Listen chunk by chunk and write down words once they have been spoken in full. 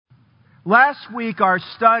Last week, our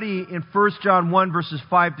study in 1 John 1, verses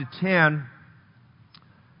 5 to 10,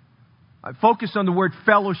 I focused on the word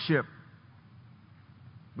fellowship.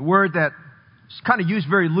 The word that is kind of used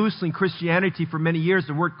very loosely in Christianity for many years,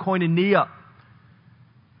 the word koinonia.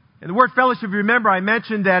 And the word fellowship, if you remember, I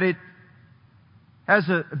mentioned that it has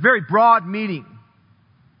a very broad meaning,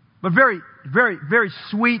 but very, very, very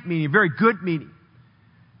sweet meaning, very good meaning.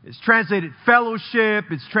 It's translated fellowship.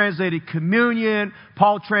 It's translated communion.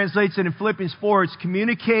 Paul translates it in Philippians 4. It's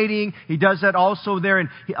communicating. He does that also there in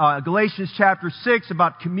Galatians chapter 6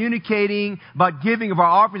 about communicating, about giving of our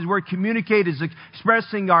offerings. The word communicate is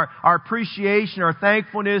expressing our appreciation, our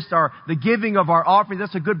thankfulness, the giving of our offerings.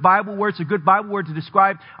 That's a good Bible word. It's a good Bible word to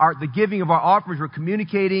describe the giving of our offerings. We're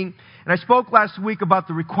communicating. And I spoke last week about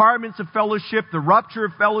the requirements of fellowship, the rupture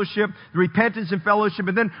of fellowship, the repentance in fellowship.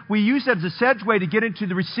 And then we use that as a segue to get into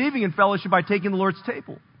the receiving in fellowship by taking the Lord's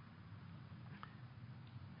table.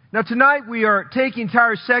 Now tonight we are taking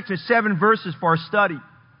entire section, 7 verses for our study.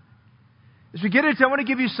 As we get into it, I want to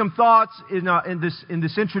give you some thoughts in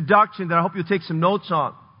this introduction that I hope you'll take some notes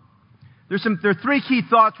on. There are 3 key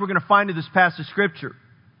thoughts we're going to find in this passage of Scripture.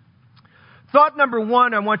 Thought number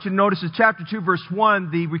 1 I want you to notice is chapter 2, verse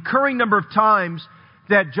 1, the recurring number of times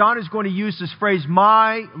that John is going to use this phrase,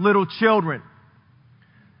 my little children.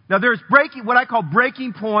 Now there's what I call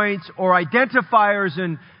breaking points or identifiers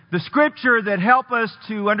in the Scripture that help us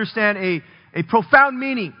to understand a profound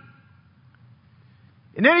meaning.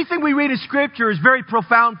 And anything we read in Scripture is very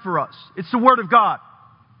profound for us. It's the Word of God.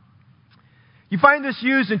 You find this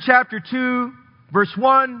used in chapter 2, verse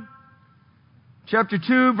 1, chapter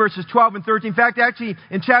 2, verses 12 and 13. In fact, actually,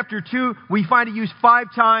 in chapter 2, we find it used 5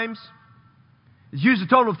 times. It's used a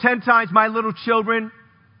total of 10 times, my little children.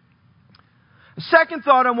 The second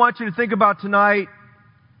thought I want you to think about tonight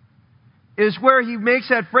is where he makes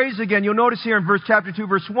that phrase again. You'll notice here in chapter 2,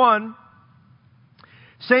 verse 1,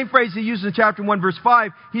 same phrase he uses in chapter 1, verse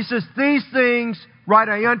 5. He says, these things write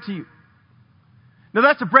I unto you. Now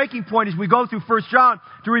that's a breaking point as we go through 1 John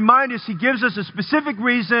to remind us he gives us a specific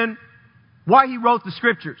reason why he wrote the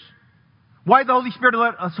Scriptures. Why the Holy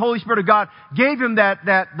Spirit of God gave him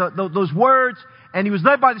those words, and he was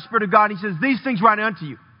led by the Spirit of God. And he says, these things write unto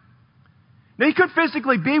you. Now he could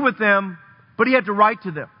physically be with them, but he had to write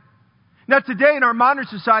to them. Now today in our modern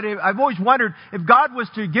society, I've always wondered if God was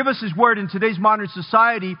to give us His Word in today's modern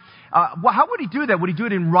society, how would He do that? Would He do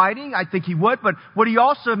it in writing? I think He would. But would He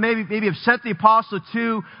also maybe have sent the apostle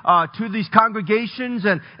to these congregations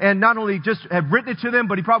and not only just have written it to them,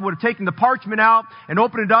 but He probably would have taken the parchment out and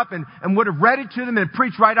opened it up and would have read it to them and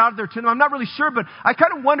preached right out of there to them. I'm not really sure, but I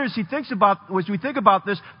kind of wonder as we think about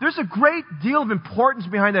this, there's a great deal of importance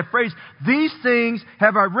behind that phrase. These things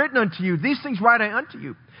have I written unto you. These things write I unto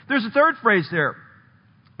you. There's a third phrase there,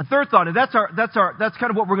 a third thought, and that's kind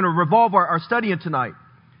of what we're going to revolve our study in tonight.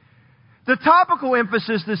 The topical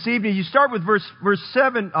emphasis this evening, you start with verse 6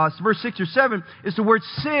 or 7, is the word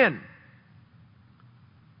sin.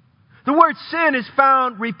 The word sin is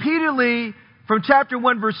found repeatedly from chapter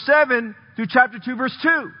 1, verse 7 through chapter 2, verse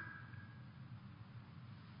 2.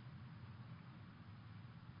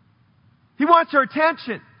 He wants our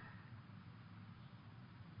attention.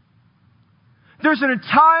 There's an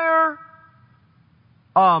entire,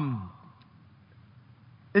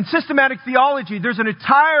 in systematic theology, there's an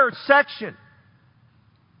entire section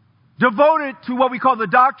devoted to what we call the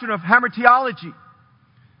doctrine of hamartiology,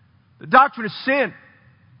 the doctrine of sin.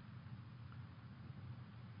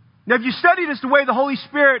 Now, if you study this the way the Holy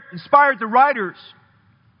Spirit inspired the writers,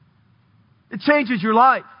 it changes your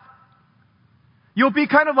life. You'll be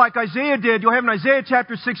kind of like Isaiah did. You'll have an Isaiah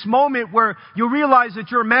chapter 6 moment where you'll realize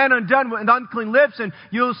that you're a man undone with unclean lips, and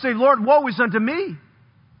you'll say, Lord, woe is unto me.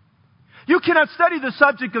 You cannot study the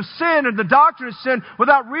subject of sin and the doctrine of sin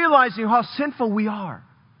without realizing how sinful we are.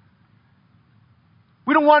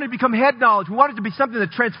 We don't want it to become head knowledge. We want it to be something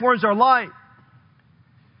that transforms our life.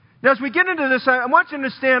 Now, as we get into this, I want you to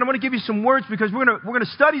understand. I want to give you some words because we're going to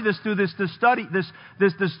study this through this study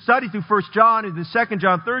through 1 John and then 2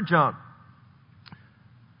 John, 3 John.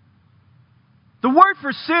 The word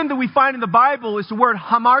for sin that we find in the Bible is the word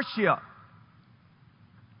hamartia.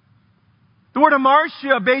 The word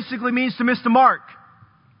hamartia basically means to miss the mark.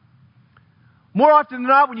 More often than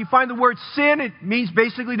not, when you find the word sin, it means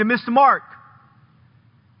basically to miss the mark.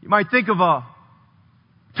 You might think of a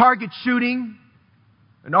target shooting,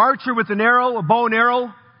 an archer with an arrow, a bow and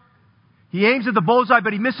arrow. He aims at the bullseye,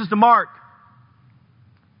 but he misses the mark.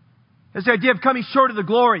 It's the idea of coming short of the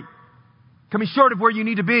glory, coming short of where you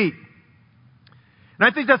need to be. And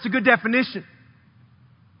I think that's a good definition.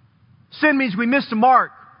 Sin means we miss the mark.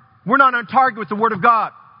 We're not on target with the Word of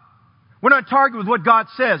God. We're not on target with what God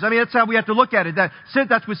says. I mean, that's how we have to look at it.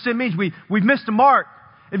 That's what sin means. We've missed the mark.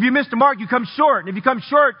 If you miss the mark, you come short. And if you come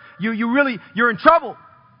short, you're in trouble.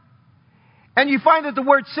 And you find that the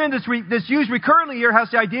word sin that's used recurrently here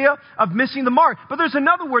has the idea of missing the mark. But there's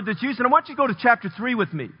another word that's used, and I want you to go to chapter 3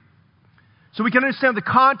 with me, so we can understand the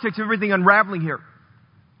context of everything unraveling here.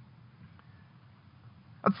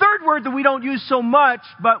 A third word that we don't use so much,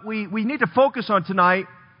 but we need to focus on tonight,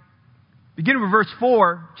 beginning with verse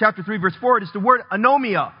 4, chapter 3, verse 4, it is the word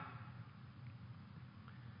anomia.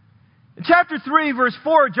 In chapter 3, verse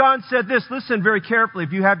 4, John said this. Listen very carefully.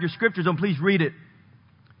 If you have your scriptures, then please read it.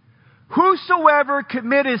 Whosoever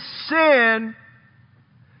committeth sin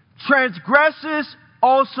transgresses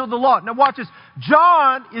also the law. Now watch this.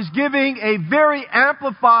 John is giving a very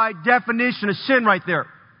amplified definition of sin right there.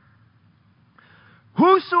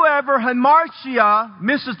 Whosoever hamartia,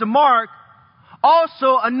 misses the mark,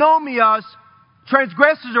 also anomias,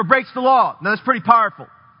 transgresses or breaks the law. Now that's pretty powerful.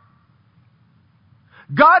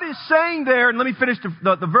 God is saying there, and let me finish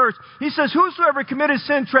the verse. He says, whosoever committed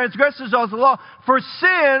sin transgresses also the law. For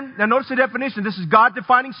sin, now notice the definition, this is God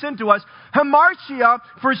defining sin to us. Hamartia,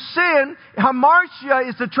 for sin, hamartia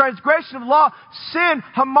is the transgression of law. Sin,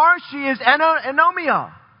 hamartia is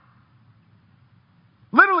anomia.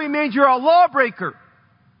 Literally means you're a lawbreaker.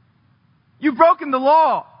 You've broken the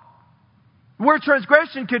law. The word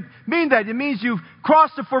transgression could mean that. It means you've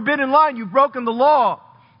crossed the forbidden line. You've broken the law.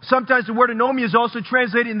 Sometimes the word anomia is also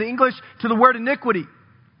translated in the English to the word iniquity.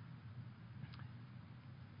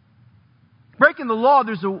 Breaking the law,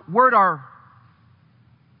 there's a word our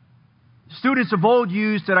students of old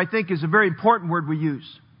used that I think is a very important word we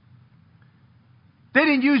use. They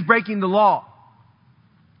didn't use breaking the law.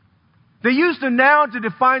 They used a noun to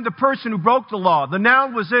define the person who broke the law. The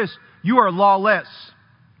noun was this: you are lawless.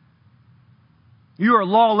 You are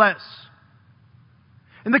lawless.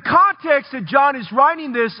 In the context that John is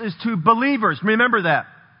writing this is to believers. Remember that.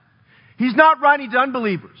 He's not writing to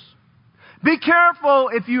unbelievers. Be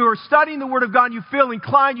careful if you are studying the Word of God and you feel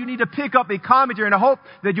inclined, you need to pick up a commentary, and I hope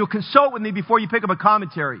that you'll consult with me before you pick up a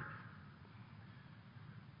commentary.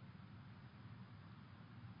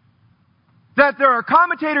 That there are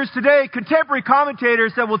commentators today, contemporary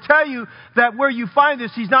commentators, that will tell you that where you find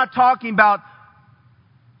this, he's not talking about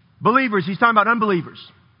believers, he's talking about unbelievers.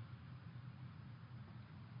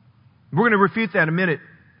 We're going to refute that in a minute.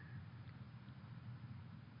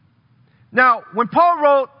 Now, when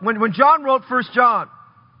John wrote 1 John,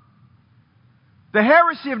 the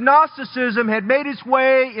heresy of Gnosticism had made its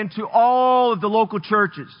way into all of the local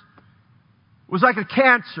churches. It was like a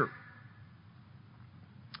cancer.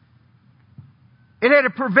 It had a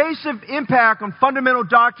pervasive impact on fundamental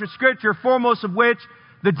doctrine of Scripture, foremost of which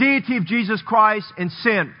the deity of Jesus Christ and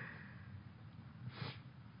sin.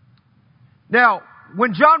 Now,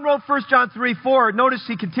 when John wrote 1 John 3:4, notice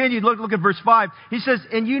he continued, look at verse 5. He says,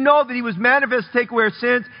 and you know that he was manifest to take away our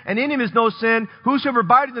sins, and in him is no sin. Whosoever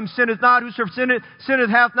abideth in him sinneth not. Whosoever sinneth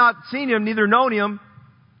hath not seen him, neither known him.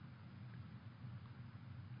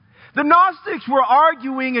 The Gnostics were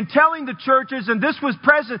arguing and telling the churches, and this was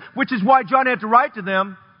present, which is why John had to write to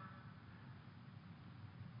them.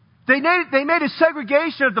 They made a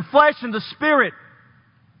segregation of the flesh and the spirit.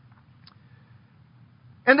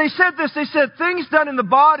 And they said this, they said, things done in the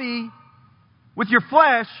body with your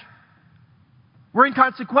flesh were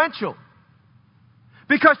inconsequential.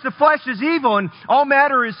 Because the flesh is evil, and all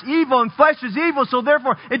matter is evil, and flesh is evil, so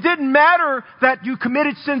therefore it didn't matter that you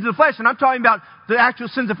committed sins of the flesh. And I'm talking about the actual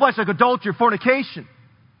sins of flesh, like adultery, fornication.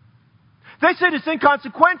 They said it's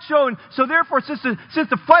inconsequential, and so therefore, since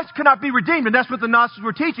the flesh cannot be redeemed, and that's what the Gnostics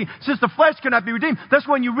were teaching, since the flesh cannot be redeemed, that's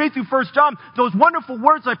when you read through 1 John, those wonderful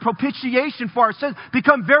words like propitiation for our sins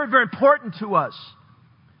become very, very important to us.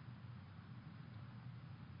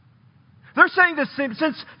 They're saying that since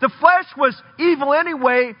the flesh was evil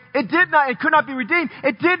anyway, it could not be redeemed.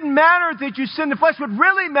 It didn't matter that you sinned in the flesh. What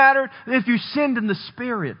really mattered if you sinned in the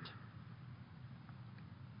spirit.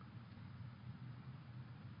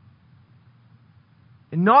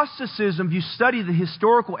 In Gnosticism, if you study the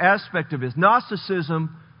historical aspect of it,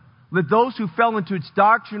 Gnosticism led those who fell into its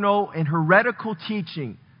doctrinal and heretical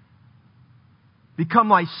teaching become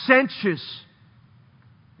licentious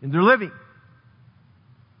in their living.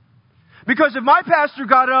 Because if my pastor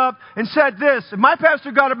got up and said this,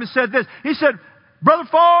 he said, Brother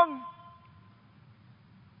Fong,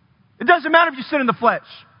 it doesn't matter if you sin in the flesh.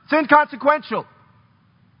 It's inconsequential.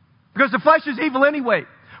 Because the flesh is evil anyway.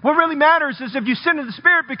 What really matters is if you sin in the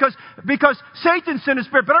Spirit because Satan sinned in the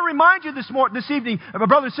Spirit. But I remind you this evening, my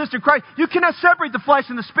brother and sister in Christ, you cannot separate the flesh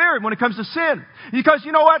and the Spirit when it comes to sin. Because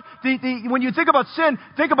you know what? When you think about sin,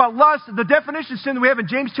 think about lust. The definition of sin that we have in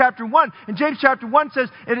James chapter 1. In James chapter 1 says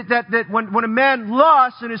that when a man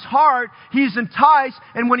lusts in his heart, he's enticed.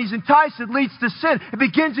 And when he's enticed, it leads to sin. It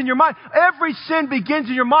begins in your mind. Every sin begins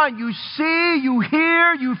in your mind. You see, you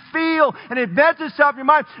hear, you feel, and it embeds itself in your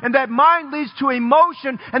mind. And that mind leads to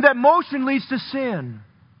emotion, and that motion leads to sin.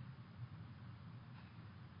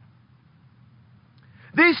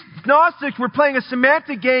 These Gnostics were playing a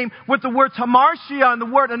semantic game with the words hamartia and the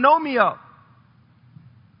word anomia.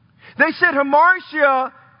 They said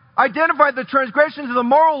hamartia identified the transgressions of the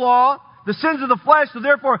moral law, the sins of the flesh, so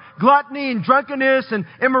therefore gluttony and drunkenness and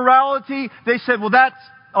immorality. They said, well, that's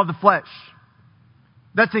of the flesh.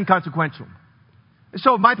 That's inconsequential. And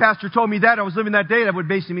so if my pastor told me that, I was living that day, that would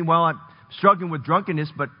basically mean, well, I'm struggling with drunkenness,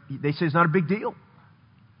 but they say it's not a big deal.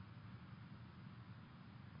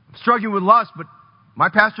 I'm struggling with lust, but my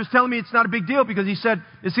pastor's telling me it's not a big deal because he said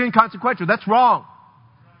it's inconsequential. That's wrong.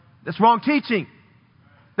 That's wrong teaching.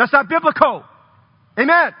 That's not biblical.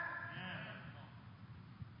 Amen.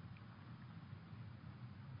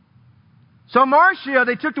 So Marcia,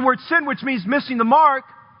 they took the word sin, which means missing the mark,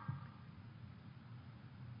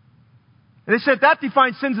 and they said that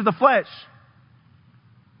defines sins of the flesh.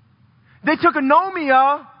 They took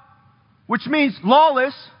anomia, which means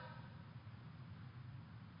lawless,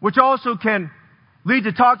 which also can lead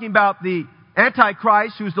to talking about the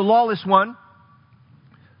Antichrist, who's the lawless one.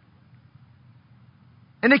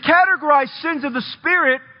 And they categorized sins of the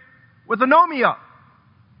Spirit with anomia.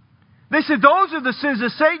 They said those are the sins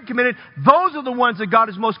that Satan committed. Those are the ones that God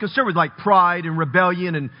is most concerned with, like pride and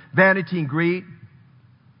rebellion and vanity and greed.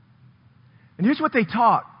 And here's what they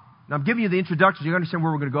taught. Now I'm giving you the introduction so you understand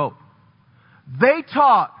where we're going to go. They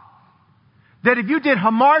taught that if you did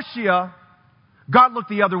hamartia, God looked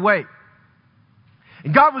the other way.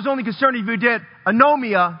 And God was only concerned if you did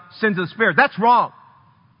anomia, sins of the Spirit. That's wrong.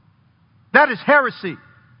 That is heresy.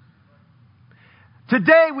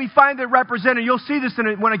 Today we find that represented, you'll see this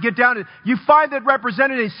when I get down to it, you find that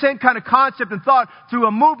represented in the same kind of concept and thought through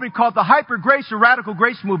a movement called the hyper grace or radical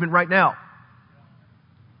grace movement right now.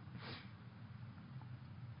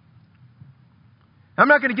 I'm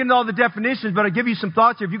not going to get into all the definitions, but I'll give you some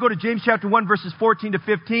thoughts here. If you go to James chapter 1 verses 14 to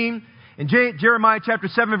 15, and Jeremiah chapter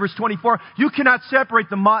 7 verse 24, you cannot separate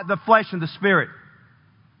the flesh and the Spirit.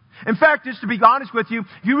 In fact, just to be honest with you, if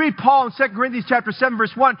you read Paul in 2 Corinthians chapter 7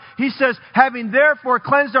 verse 1, he says, having therefore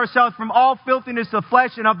cleansed ourselves from all filthiness of the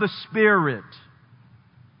flesh and of the Spirit.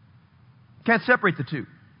 Can't separate the two.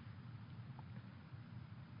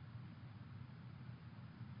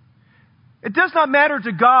 It does not matter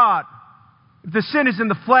to God if the sin is in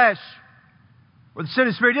the flesh or the sin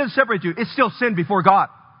is Spirit. It doesn't separate you. It's still sin before God.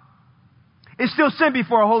 It's still sin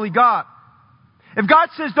before a holy God. If God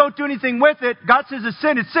says don't do anything with it, God says it's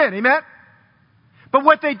sin, it's sin. Amen? But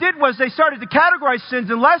what they did was they started to categorize sins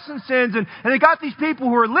and lessen sins, and they got these people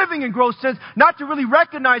who are living in gross sins not to really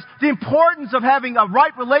recognize the importance of having a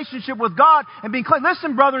right relationship with God and being clean.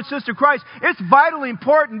 Listen, brother and sister Christ, it's vitally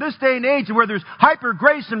important in this day and age where there's hyper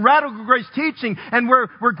grace and radical grace teaching and where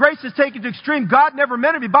grace is taken to extreme. God never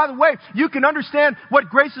meant it. By the way, you can understand what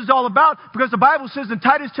grace is all about because the Bible says in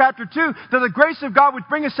Titus chapter 2 that the grace of God which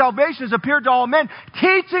bringeth salvation has appeared to all men,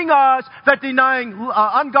 teaching us that denying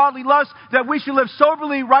ungodly lust, that we should live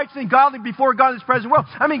soberly, righteously, and godly before God in His present world.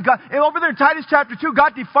 I mean, God, and over there in Titus chapter 2,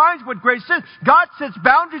 God defines what grace is. God sets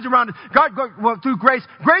boundaries around it. Through grace.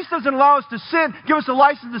 Grace doesn't allow us to sin, give us a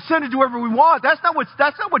license to sin and do whatever we want. That's not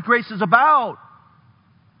what grace is about.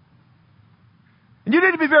 And you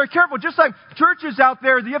need to be very careful. Just like churches out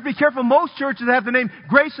there, you have to be careful. Most churches have the name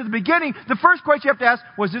Grace at the beginning. The first question you have to ask,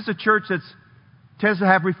 was this a church that tends to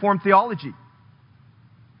have Reformed theology?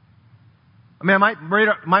 I mean, my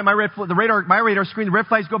radar screen, the red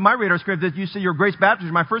flags go up my radar screen that you say you're Grace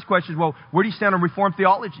Baptist. My first question is, well, where do you stand on Reformed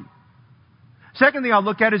theology? Second thing I'll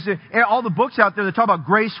look at is all the books out there that talk about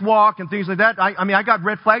grace walk and things like that. I got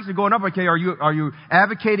red flags that are going up. Okay, are you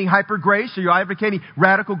advocating hyper grace? Are you advocating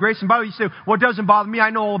radical grace? And by the way, you say, well, it doesn't bother me.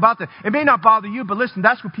 I know all about that. It may not bother you, but listen,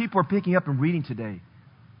 that's what people are picking up and reading today.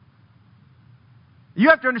 You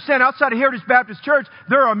have to understand, outside of Heritage Baptist Church,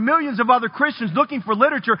 there are millions of other Christians looking for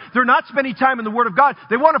literature. They're not spending time in the Word of God.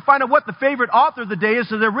 They want to find out what the favorite author of the day is,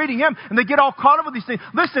 so they're reading him, and they get all caught up with these things.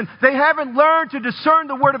 Listen, they haven't learned to discern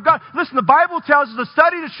the Word of God. Listen, the Bible tells us to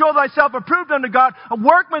study to show thyself approved unto God, a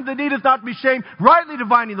workman that needeth not to be ashamed, rightly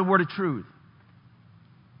dividing the word of truth.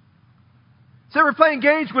 So we're playing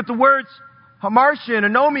games with the words hamartia and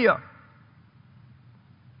anomia.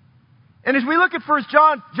 And as we look at 1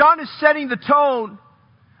 John, John is setting the tone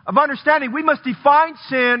of understanding we must define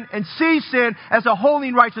sin and see sin as a holy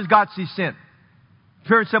and righteous God sees sin.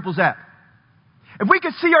 Pure and simple as that. If we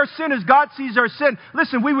could see our sin as God sees our sin,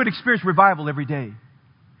 listen, we would experience revival every day.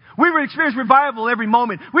 We would experience revival every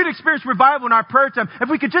moment. We'd experience revival in our prayer time. If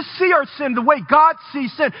we could just see our sin the way God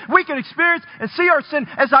sees sin, we can experience and see our sin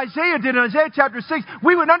as Isaiah did in Isaiah chapter 6.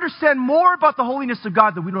 We would understand more about the holiness of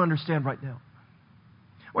God that we don't understand right now.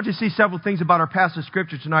 I want you to see several things about our passage of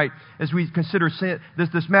Scripture tonight as we consider sin,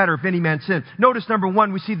 this matter of any man's sin. Notice, number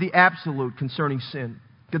one, we see the absolute concerning sin.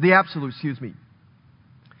 The absolute, excuse me.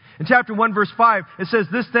 In chapter 1, verse 5, it says,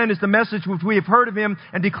 "This then is the message which we have heard of Him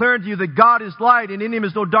and declare unto you that God is light and in Him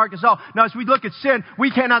is no darkness at all." Now, as we look at sin,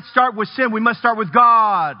 we cannot start with sin. We must start with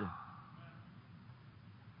God.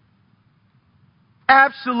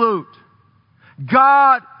 Absolute.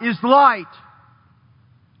 God is light.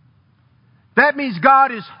 That means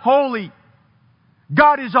God is holy.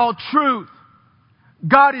 God is all truth.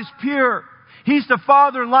 God is pure. He's the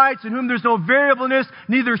Father of lights in whom there's no variableness,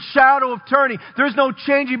 neither shadow of turning. There's no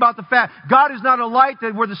changing about the fact. God is not a light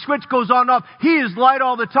that where the switch goes on and off. He is light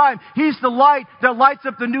all the time. He's the light that lights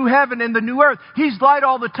up the new heaven and the new earth. He's light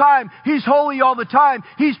all the time. He's holy all the time.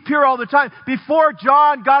 He's pure all the time. Before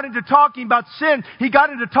John got into talking about sin, he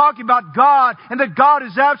got into talking about God and that God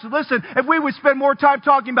is absolute. Listen, if we would spend more time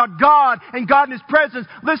talking about God and God in His presence,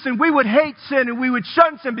 listen, we would hate sin and we would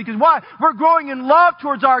shun sin because why? We're growing in love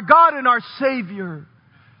towards our God and our Savior.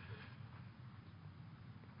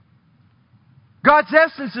 God's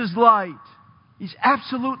essence is light. He's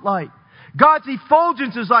absolute light. God's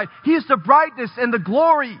effulgence is light. He is the brightness and the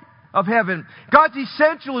glory of heaven. God's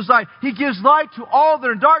essential is light. He gives light to all that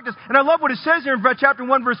are in darkness. And I love what it says here in chapter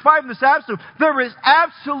 1, verse 5 in this absolute. There is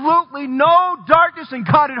absolutely no darkness in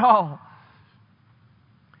God at all.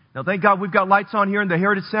 Now, thank God we've got lights on here in the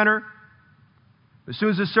Heritage Center. As soon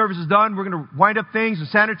as this service is done, we're going to wind up things and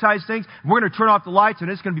sanitize things. We're going to turn off the lights,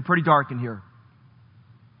 and it's going to be pretty dark in here.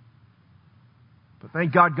 But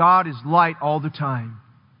thank God, God is light all the time.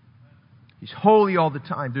 He's holy all the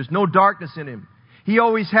time. There's no darkness in Him. He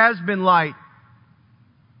always has been light.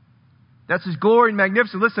 That's His glory and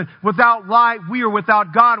magnificence. Listen, without light, we are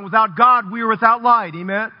without God. And without God, we are without light.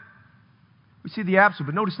 Amen? We see the absolute.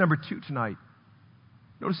 But notice number 2 tonight.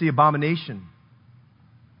 Notice the abomination.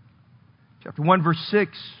 Chapter 1, verse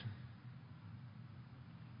 6.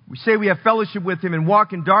 We say we have fellowship with Him and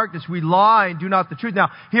walk in darkness. We lie and do not the truth. Now,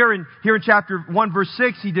 here in chapter 1, verse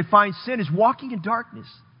 6, He defines sin as walking in darkness.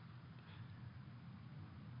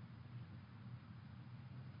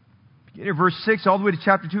 Beginning of verse 6 all the way to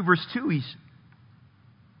chapter 2, verse 2, He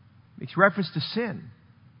makes reference to sin.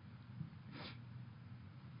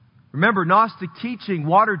 Remember, Gnostic teaching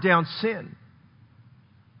watered down sin.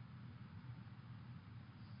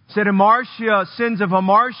 Said Hamartia, sins of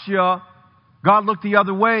Hamartia, God looked the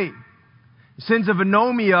other way. The sins of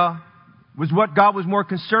Anomia was what God was more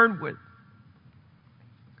concerned with.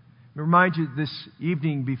 Let me remind you this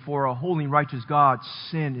evening, before a holy and righteous God,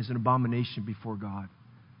 sin is an abomination before God.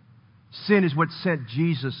 Sin is what sent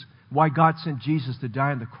Jesus, why God sent Jesus to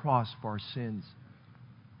die on the cross for our sins.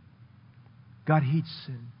 God hates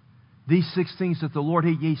sin. These 6 things that the Lord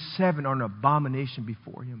hates, yea, 7 are an abomination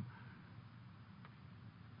before Him.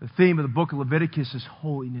 The theme of the book of Leviticus is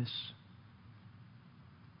holiness.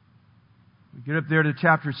 We get up there to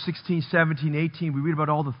chapters 16, 17, 18. We read about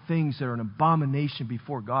all the things that are an abomination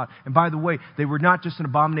before God. And by the way, they were not just an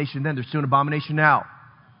abomination then, they're still an abomination now.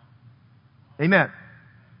 Amen.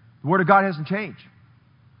 The Word of God hasn't changed.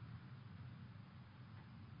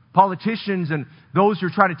 Politicians and those who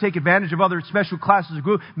are trying to take advantage of other special classes of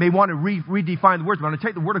group may want to redefine the words, but I'm going to tell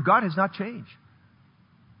you, the Word of God has not changed.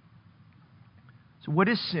 So what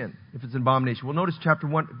is sin if it's an abomination? Well, notice chapter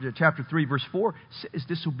 3, verse 4 is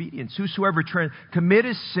disobedience. Whosoever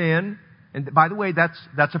committeth sin, and by the way,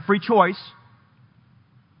 that's a free choice.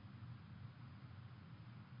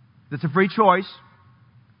 That's a free choice.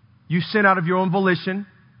 You sin out of your own volition.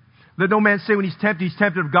 Let no man say when he's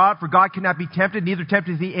tempted of God, for God cannot be tempted, neither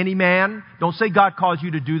tempteth he any man. Don't say God caused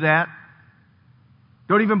you to do that.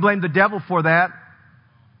 Don't even blame the devil for that.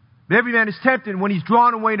 But every man is tempted when he's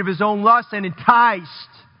drawn away of his own lust and enticed.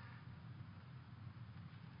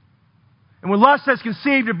 And when lust has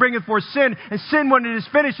conceived, it bringeth forth sin. And sin, when it is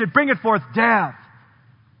finished, it bringeth forth death.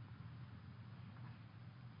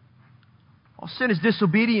 All sin is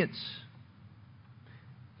disobedience.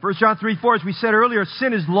 1 John 3:4, as we said earlier,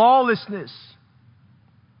 sin is lawlessness.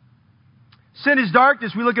 Sin is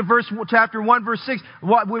darkness. We look at chapter 1, verse 6.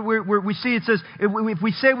 We see it says, if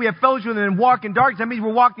we say we have fellowship with Him and walk in darkness, that means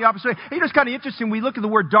we're walking the opposite way. Hey, it's kind of interesting. We look at the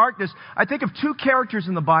word darkness. I think of 2 characters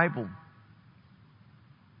in the Bible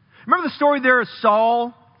Remember the story there of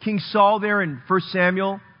Saul, King Saul there in 1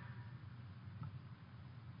 Samuel?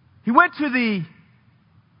 He went to the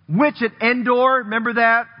witch at Endor. Remember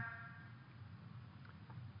that?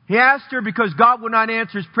 He asked her because God would not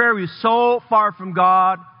answer his prayer. He was so far from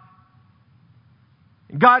God.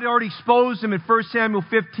 God had already exposed him in 1 Samuel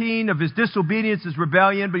 15 of his disobedience, his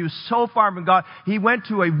rebellion, but he was so far from God, he went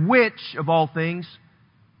to a witch, of all things,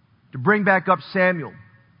 to bring back up Samuel.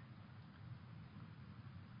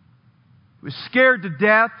 He was scared to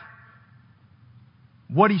death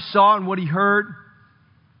what he saw and what he heard.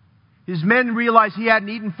 His men realized he hadn't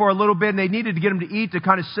eaten for a little bit, and they needed to get him to eat to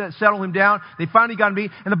kind of settle him down. They finally got him to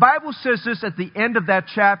eat. And the Bible says this at the end of that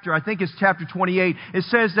chapter. I think it's chapter 28. It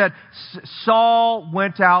says that Saul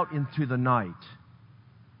went out into the night.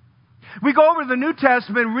 We go over to the New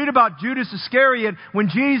Testament and read about Judas Iscariot when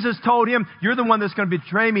Jesus told him, "You're the one that's going to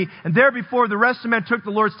betray me." And there before the rest of the men took the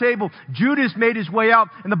Lord's table, Judas made his way out.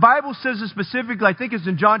 And the Bible says this specifically, I think it's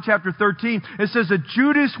in John chapter 13. It says that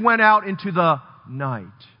Judas went out into the night.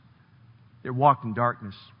 They walked in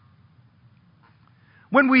darkness.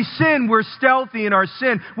 When we sin, we're stealthy in our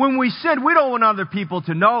sin. When we sin, we don't want other people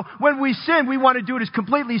to know. When we sin, we want to do it as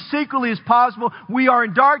completely secretly as possible. We are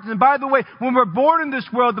in darkness. And by the way, when we're born in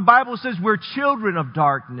this world, the Bible says we're children of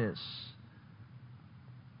darkness.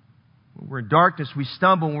 When we're in darkness, we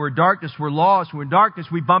stumble. When we're in darkness, we're lost. When we're in darkness,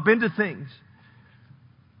 we bump into things.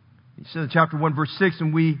 He says in chapter 1, verse 6,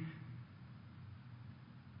 and we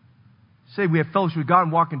say we have fellowship with God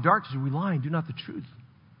and walk in darkness, we lie and do not the truth.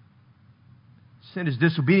 Sin is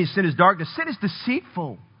disobedience. Sin is darkness. Sin is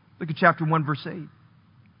deceitful. Look at chapter 1, verse 8.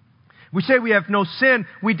 We say we have no sin.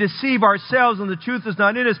 We deceive ourselves and the truth is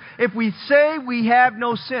not in us. If we say we have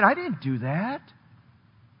no sin, I didn't do that.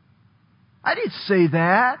 I didn't say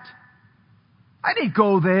that. I didn't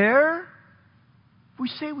go there. We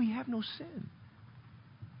say we have no sin.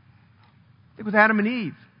 Think with Adam and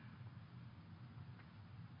Eve.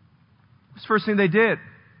 What's the first thing they did?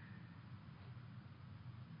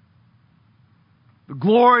 The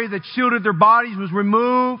glory that shielded their bodies was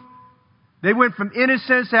removed. They went from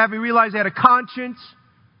innocence to having realized they had a conscience.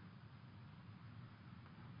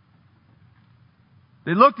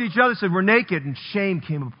 They looked at each other and said, "We're naked," and shame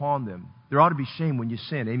came upon them. There ought to be shame when you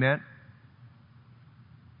sin. Amen?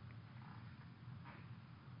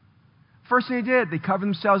 First thing they did, they covered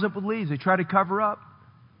themselves up with leaves. They tried to cover up.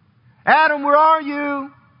 "Adam, where are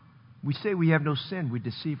you?" We say we have no sin. We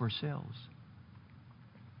deceive ourselves.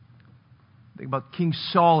 Think about King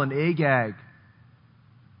Saul and Agag.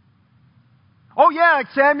 "Oh yeah,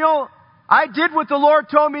 Samuel, I did what the Lord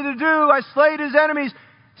told me to do. I slayed his enemies."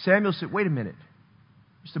 Samuel said, "Wait a minute.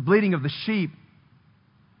 It's the bleating of the sheep,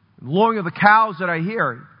 the lowing of the cows that I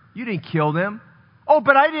hear. You didn't kill them." "Oh,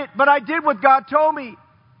 but I did what God told me."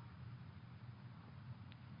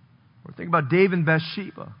 Or think about David and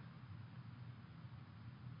Bathsheba.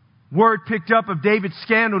 Word picked up of David's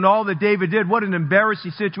scandal and all that David did. What an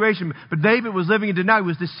embarrassing situation. But David was living in denial. He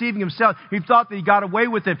was deceiving himself. He thought that he got away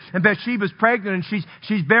with it. And Bathsheba's pregnant and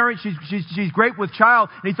she's barren. She's great with child.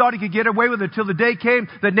 And he thought he could get away with it till the day came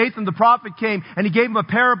that Nathan the prophet came and he gave him a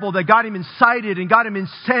parable that got him incited and got him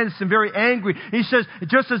incensed and very angry. He says,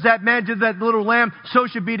 just as that man did that little lamb, so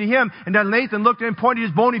should be to him. And then Nathan looked at him, pointed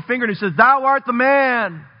his bony finger and he says, "Thou art the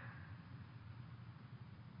man."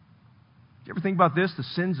 You ever think about this? The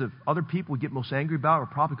sins of other people we get most angry about are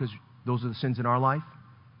probably because those are the sins in our life.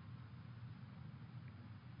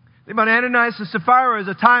 Think about Ananias and Sapphira as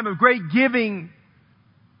a time of great giving.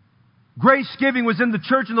 Grace giving was in the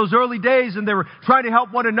church in those early days, and they were trying to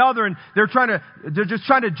help one another, and they're just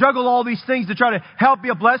trying to juggle all these things to try to help be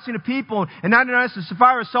a blessing to people. And Ananias and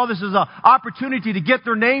Sapphira saw this as an opportunity to get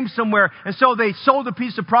their name somewhere, and so they sold a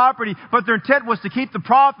piece of property, but their intent was to keep the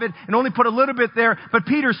profit and only put a little bit there. But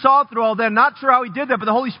Peter saw through all that. Not sure how he did that, but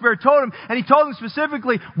the Holy Spirit told him, and he told them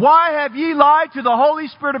specifically, "Why have ye lied to the Holy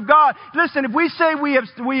Spirit of God?" Listen, if we say we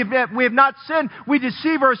have not sinned, we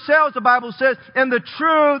deceive ourselves, the Bible says, and the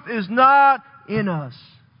truth is not in us.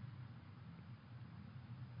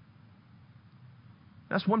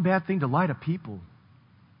 That's one bad thing, to lie to people.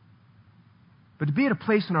 But to be at a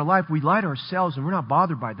place in our life we lie to ourselves and we're not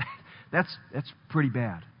bothered by that, that's pretty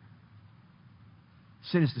bad.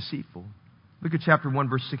 Sin is deceitful. Look at chapter 1,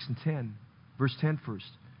 verse 6 and 10. Verse 10 first.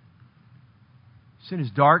 Sin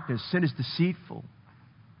is darkness. Sin is deceitful.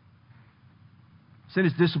 Sin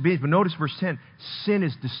is disobedience. But notice verse 10. Sin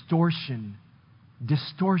is distortion.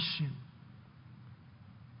 Distortion.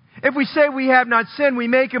 If we say we have not sinned, we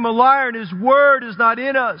make him a liar and his word is not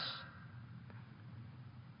in us.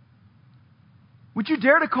 Would you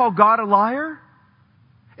dare to call God a liar?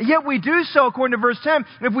 And yet we do so, according to verse 10.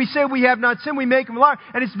 If we say we have not sinned, we make him a liar.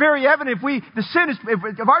 And it's very evident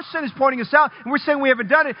if our sin is pointing us out and we're saying we haven't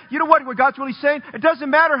done it, you know what God's really saying? It doesn't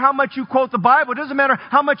matter how much you quote the Bible. It doesn't matter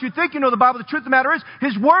how much you think you know the Bible. The truth of the matter is,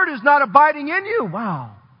 His Word is not abiding in you.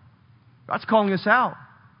 Wow. God's calling us out.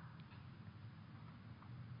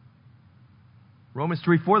 Romans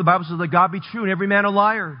 3:4, the Bible says, let God be true and every man a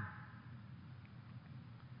liar.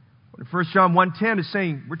 1 John 1:10 is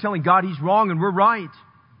saying, we're telling God He's wrong and we're right.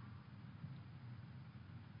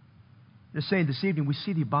 They're saying this evening, we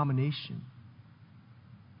see the abomination.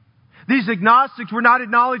 These agnostics were not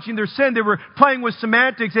acknowledging their sin. They were playing with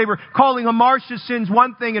semantics. They were calling Hamartius sins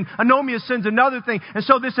one thing and Anomius sins another thing. And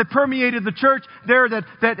so this had permeated the church there that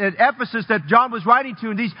at Ephesus that John was writing to.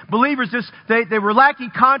 And these believers, they were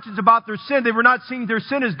lacking conscience about their sin. They were not seeing their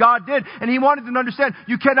sin as God did. And he wanted them to understand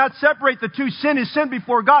you cannot separate the two. Sin is sin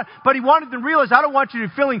before God. But he wanted them to realize, I don't want you to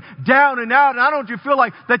be feeling down and out. And I don't want you to feel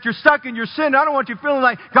like that you're stuck in your sin. I don't want you feeling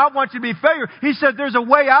like God wants you to be a failure. He said there's a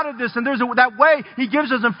way out of this. And that way he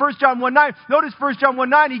gives us in 1 John 1:9. Notice 1 John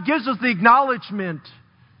 1:9, he gives us the acknowledgement.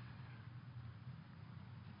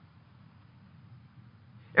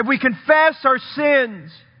 If we confess our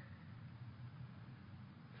sins,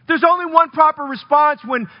 there's only one proper response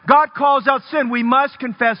when God calls out sin. We must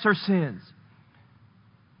confess our sins.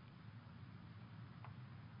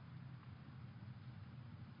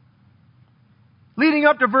 Leading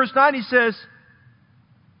up to verse 9, he says,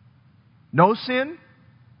 no sin.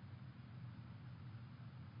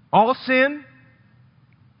 All sin.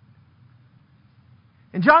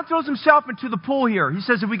 And John throws himself into the pool here. He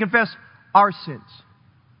says if we confess our sins.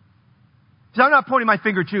 He says, I'm not pointing my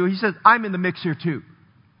finger at you. He says, I'm in the mix here too.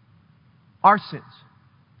 Our sins.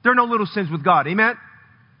 There are no little sins with God. Amen?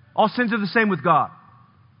 All sins are the same with God.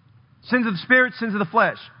 Sins of the spirit, sins of the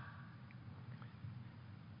flesh.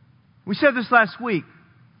 We said this last week.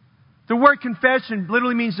 The word confession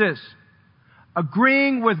literally means this.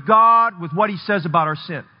 Agreeing with God with what He says about our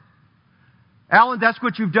sin. Alan, that's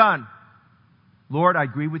what you've done. Lord, I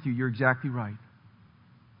agree with you. You're exactly right.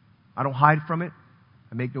 I don't hide from it.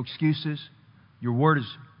 I make no excuses. Your word is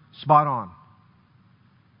spot on.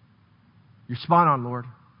 You're spot on, Lord.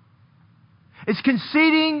 It's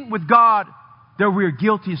conceding with God that we are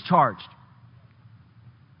guilty as charged.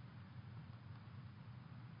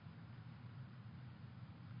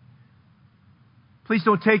 Please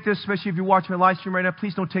don't take this, especially if you're watching my live stream right now,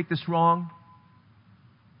 please don't take this wrong.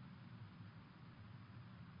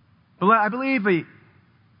 But I believe when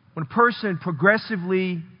a person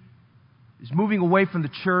progressively is moving away from the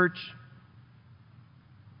church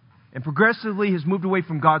and progressively has moved away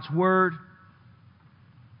from God's Word,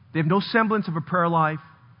 they have no semblance of a prayer life.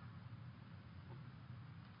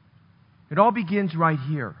 It all begins right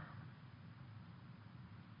here,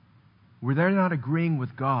 where they're not agreeing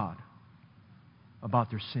with God about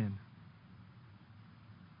their sin.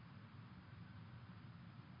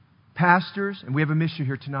 Pastors, and we have a missionary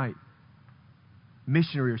here tonight.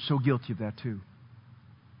 Missionaries are so guilty of that too.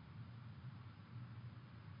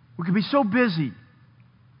 We can be so busy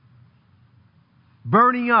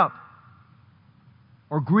burning up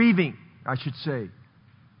or grieving, I should say,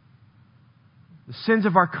 the sins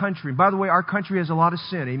of our country. And by the way, our country has a lot of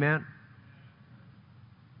sin. Amen?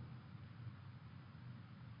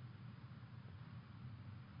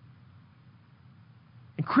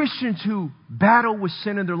 And Christians who battle with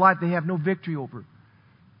sin in their life, they have no victory over.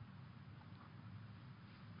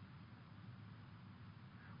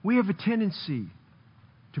 We have a tendency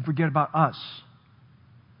to forget about us.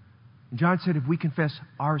 And John said if we confess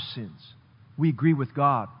our sins, we agree with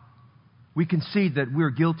God. We concede that we're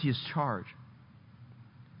guilty as charged.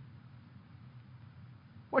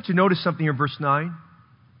 I want you to notice something here in verse 9.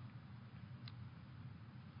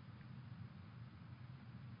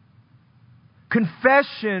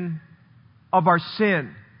 Confession of our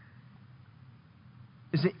sin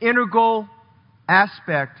is an integral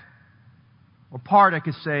aspect, or part, I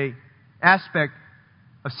could say, aspect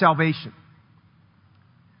of salvation.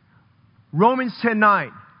 Romans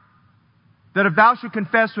 10:9, that if thou shalt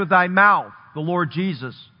confess with thy mouth the Lord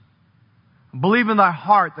Jesus, and believe in thy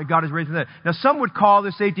heart that God is raised from the dead. Now some would call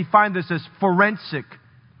this, they define this as forensic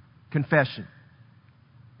confession.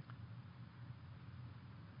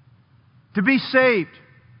 To be saved,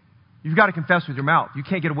 you've got to confess with your mouth. You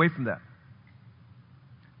can't get away from that.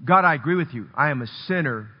 God, I agree with you. I am a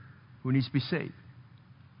sinner who needs to be saved.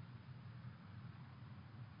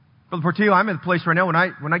 Brother Portillo, I'm in a place right now when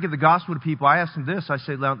I give the gospel to people, I ask them this. I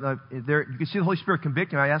say, you can see the Holy Spirit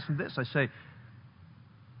convicting. I ask them this. I say,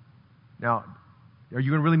 now, are you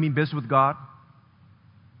going to really mean business with God?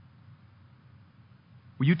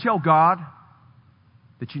 Will you tell God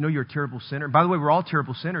that you know you're a terrible sinner. By the way, we're all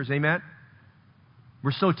terrible sinners. Amen?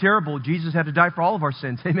 We're so terrible, Jesus had to die for all of our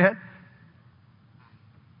sins. Amen?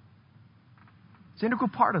 It's an integral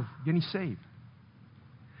part of getting saved.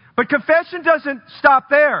 But confession doesn't stop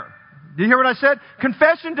there. Do you hear what I said?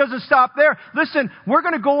 Confession doesn't stop there. Listen, we're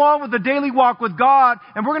going to go on with the daily walk with God,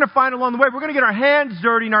 and we're going to find along the way, we're going to get our hands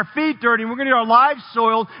dirty and our feet dirty, and we're going to get our lives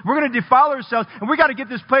soiled, we're going to defile ourselves, and we've got to get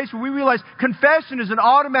this place where we realize confession is an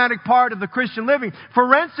automatic part of the Christian living.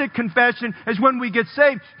 Forensic confession is when we get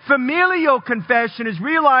saved. Familial confession is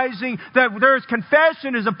realizing that there's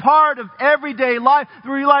confession is a part of everyday life.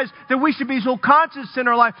 We realize that we should be so conscious in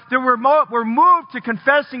our life that we're moved to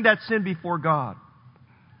confessing that sin before God.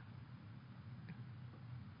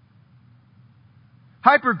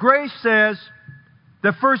 Hyper Grace says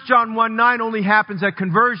that 1 John 1:9 only happens at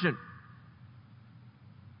conversion.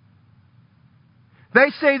 They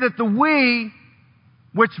say that the we,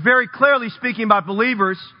 which very clearly speaking about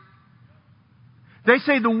believers, they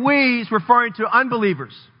say the we is referring to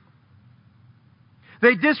unbelievers.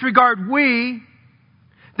 They disregard we,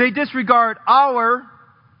 they disregard our,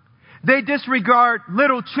 they disregard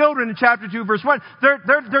little children in chapter 2 verse 1.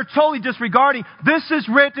 They're totally disregarding, this is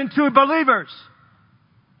written to believers.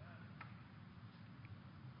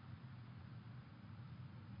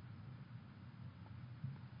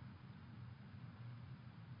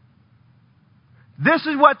 This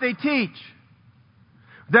is what they teach.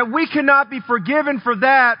 That we cannot be forgiven for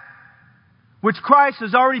that which Christ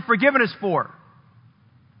has already forgiven us for.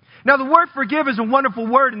 Now the word forgive is a wonderful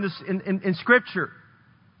word in Scripture.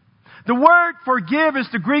 The word forgive is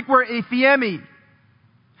the Greek word aphiemi.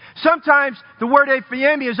 Sometimes the word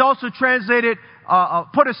aphiemi is also translated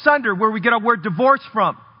put asunder, where we get our word divorce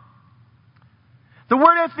from. The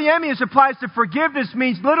word aphiemi as applies to forgiveness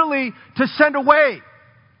means literally to send away.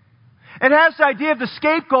 It has the idea of the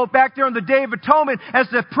scapegoat back there on the Day of Atonement as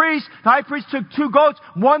the high priest took 2 goats,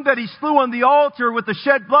 one that he slew on the altar with the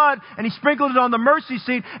shed blood, and he sprinkled it on the mercy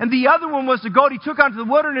seat, and the other one was the goat he took out to the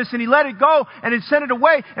wilderness and he let it go and it sent it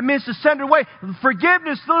away. It means to send it away.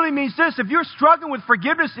 Forgiveness literally means this. If you're struggling with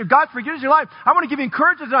forgiveness, if God forgives your life, I want to give you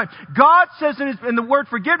encouragement tonight. God says in the word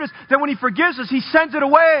forgiveness that when He forgives us, He sends it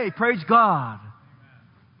away. Praise God.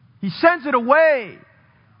 He sends it away.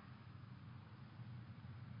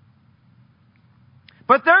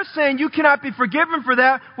 But they're saying you cannot be forgiven for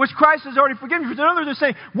that which Christ has already forgiven you. In other words, they're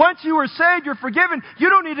saying, once you are saved, you're forgiven. You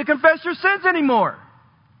don't need to confess your sins anymore.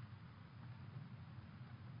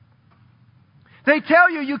 They tell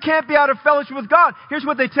you can't be out of fellowship with God. Here's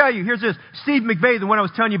what they tell you. Here's this. Steve McVeigh, the one I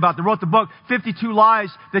was telling you about, that wrote the book, 52 Lies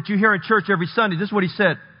That You Hear in Church Every Sunday. This is what he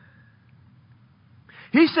said.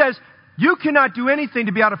 He says, you cannot do anything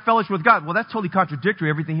to be out of fellowship with God. Well, that's totally contradictory,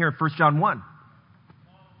 everything here in 1 John 1.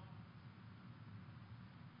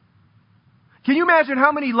 Can you imagine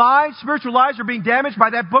how many lives, spiritual lives, are being damaged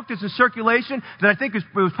by that book that's in circulation that I think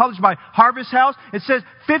was published by Harvest House? It says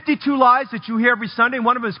 52 lies that you hear every Sunday, and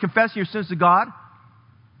one of them is confessing your sins to God.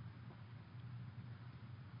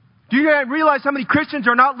 Do you realize how many Christians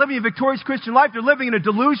are not living a victorious Christian life? They're living in a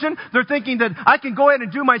delusion. They're thinking that I can go ahead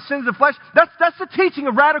and do my sins of the flesh. That's the teaching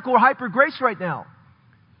of radical or hyper grace right now.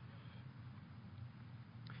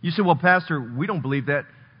 You say, well, Pastor, we don't believe that.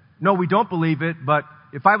 No, we don't believe it, but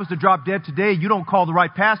if I was to drop dead today, you don't call the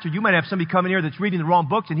right pastor, you might have somebody come in here that's reading the wrong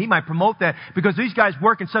books, and he might promote that because these guys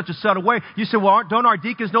work in such a subtle way. You say, well, don't our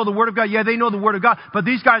deacons know the Word of God? Yeah, they know the Word of God, but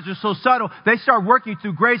these guys are so subtle. They start working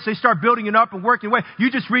through grace. They start building it up and working away.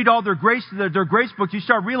 You just read all their grace books. You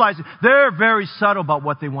start realizing they're very subtle about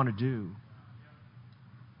what they want to do.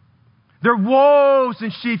 They're wolves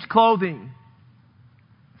in sheep's clothing.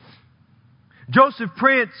 Joseph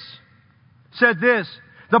Prince said this.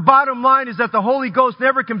 The bottom line is that the Holy Ghost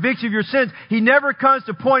never convicts you of your sins. He never comes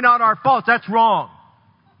to point out our faults. That's wrong.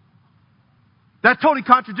 That totally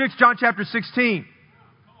contradicts John chapter 16.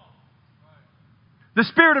 The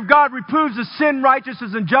Spirit of God reproves the sin,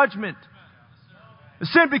 righteousness, and judgment. The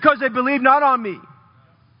sin because they believe not on me.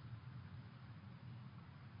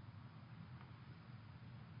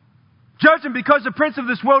 Judgment because the prince of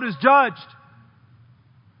this world is judged.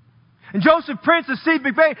 And Joseph Prince and Steve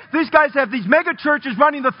McVeigh, these guys have these mega churches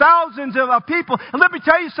running the thousands of people. And let me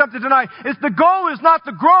tell you something tonight. The goal is not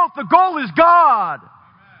the growth. The goal is God. Amen.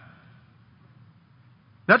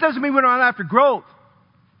 That doesn't mean we're not after growth.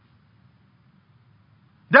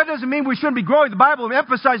 That doesn't mean we shouldn't be growing. The Bible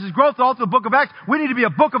emphasizes growth all through the book of Acts. We need to be a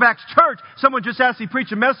book of Acts church. Someone just asked me to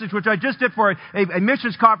preach a message, which I just did for a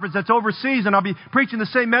missions conference that's overseas, and I'll be preaching the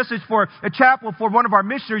same message for a chapel for one of our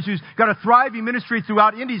missionaries who's got a thriving ministry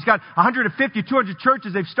throughout India. He's got 150, 200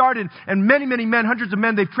 churches they've started, and many, many men, hundreds of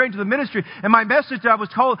men they've trained to the ministry. And my message that I was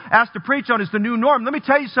asked to preach on is the new norm. Let me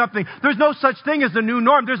tell you something. There's no such thing as the new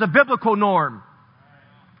norm. There's a biblical norm.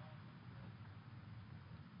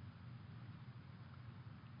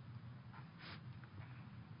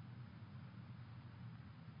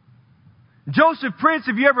 Joseph Prince,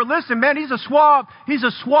 if you ever listen, man, he's a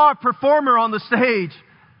suave performer on the stage.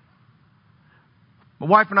 My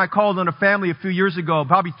wife and I called on a family a few years ago,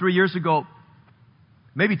 probably 3 years ago,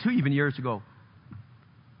 maybe 2 even years ago.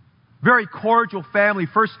 Very cordial family.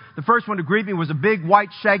 The first one to greet me was a big, white,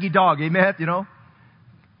 shaggy dog. Amen, you know.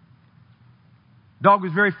 Dog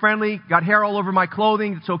was very friendly, got hair all over my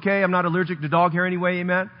clothing. It's okay, I'm not allergic to dog hair anyway,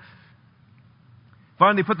 amen.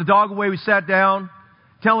 Finally put the dog away, we sat down.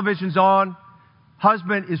 Television's on.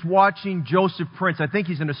 Husband is watching Joseph Prince. I think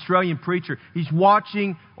he's an Australian preacher. He's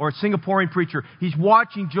watching, or a Singaporean preacher. He's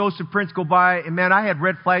watching Joseph Prince go by. And man, I had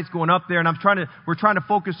red flags going up there. And we're trying to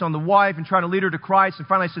focus on the wife and trying to lead her to Christ. And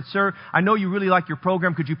finally I said, sir, I know you really like your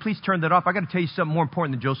program. Could you please turn that off? I got to tell you something more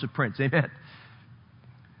important than Joseph Prince. Amen.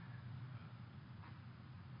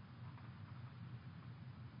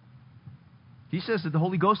 He says that the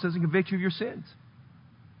Holy Ghost doesn't convict you of your sins.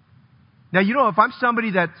 Now, you know, if I'm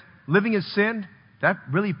somebody that's living in sin, that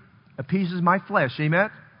really appeases my flesh. Amen?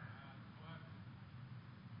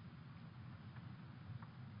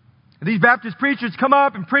 These Baptist preachers come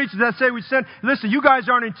up and preach that say we sin. Listen, you guys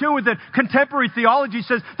aren't in tune with it. Contemporary theology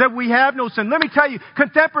says that we have no sin. Let me tell you,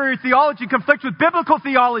 contemporary theology conflicts with biblical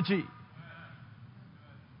theology.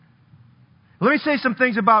 Let me say some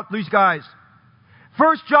things about these guys.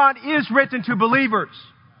 1 John is written to believers.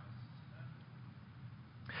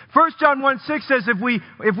 1 John 1:6 says, if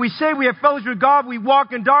we say we have fellowship with God, we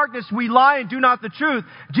walk in darkness, we lie and do not the truth.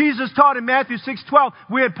 Jesus taught in Matthew 6:12,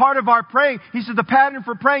 we had part of our praying. He said the pattern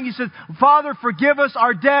for praying, he said, Father, forgive us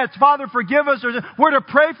our debts. Father, forgive us. We're to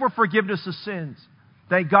pray for forgiveness of sins.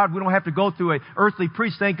 Thank God we don't have to go through an earthly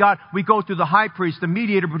priest. Thank God we go through the high priest, the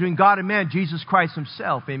mediator between God and man, Jesus Christ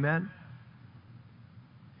himself. Amen?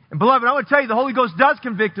 And beloved, I want to tell you, the Holy Ghost does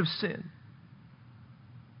convict of sin.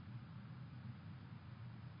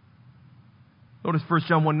 Notice 1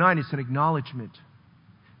 John 1:9, it's an acknowledgement.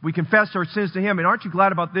 We confess our sins to Him. And aren't you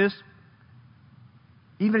glad about this?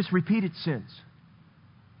 Even it's repeated sins.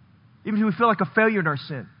 Even if we feel like a failure in our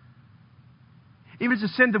sin. Even if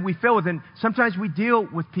it's a sin that we fail with. And sometimes we deal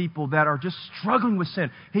with people that are just struggling with sin.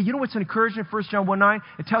 Hey, you know what's an encouragement? 1 John 1:9,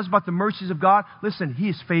 it tells about the mercies of God. Listen, He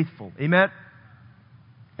is faithful. Amen?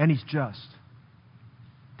 And He's just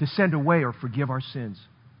to send away or forgive our sins.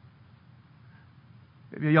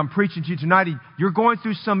 Maybe I'm preaching to you tonight. You're going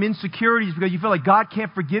through some insecurities because you feel like God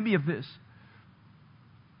can't forgive me of this.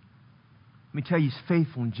 Let me tell you, He's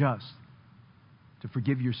faithful and just to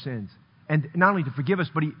forgive your sins. And not only to forgive us,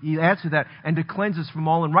 but He adds to that, and to cleanse us from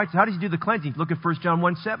all unrighteousness. How does He do the cleansing? Look at 1 John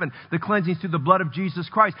 1:7. The cleansing through the blood of Jesus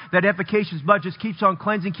Christ. That efficacious blood just keeps on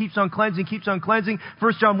cleansing, keeps on cleansing, keeps on cleansing.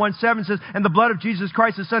 1 John 1:7 says, and the blood of Jesus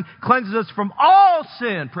Christ, His Son, cleanses us from all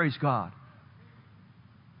sin. Praise God.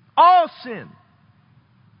 All sin.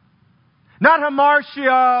 Not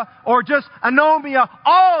hamartia or just anomia.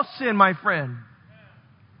 All sin, my friend.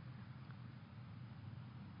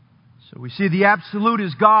 So we see the absolute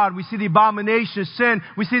is God. We see the abomination of sin.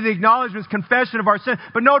 We see the acknowledgement, confession of our sin.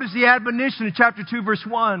 But notice the admonition in chapter 2, verse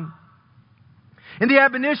 1. In the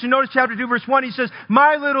admonition, notice chapter 2, verse 1, he says,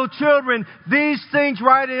 my little children, these things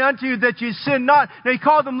write I unto you that you sin not. Now he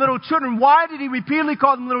called them little children. Why did he repeatedly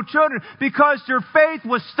call them little children? Because their faith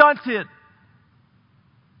was stunted.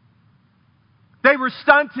 They were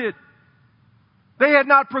stunted. They had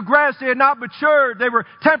not progressed. They had not matured. They were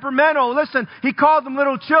temperamental. Listen, he called them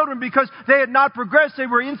little children because they had not progressed. They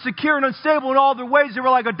were insecure and unstable in all their ways. They were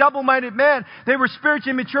like a double-minded man. They were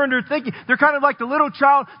spiritually immature in their thinking. They're kind of like the little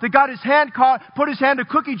child that got his hand caught, put his hand in a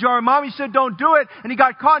cookie jar, and Mommy said, don't do it. And he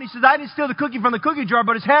got caught, and he says, I didn't steal the cookie from the cookie jar,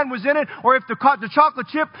 but his hand was in it, or if the chocolate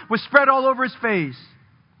chip was spread all over his face.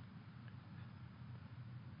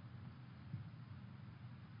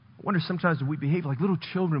 I wonder sometimes that we behave like little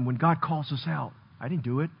children when God calls us out. I didn't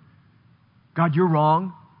do it. God, you're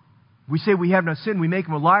wrong. We say we have not sinned. We make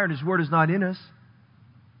Him a liar and His word is not in us.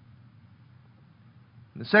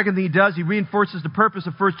 And the second thing He does, He reinforces the purpose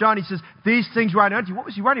of 1 John. He says, these things write unto you. What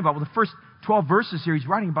was He writing about? Well, the first 12 verses here, He's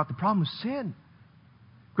writing about the problem of sin.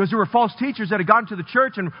 Because there were false teachers that had gotten to the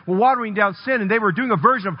church and were watering down sin, and they were doing a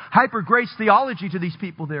version of hyper-grace theology to these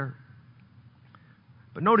people there.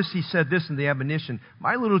 But notice he said this in the admonition,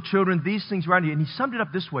 my little children, these things are on you. And he summed it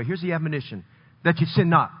up this way. Here's the admonition, that you sin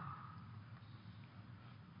not.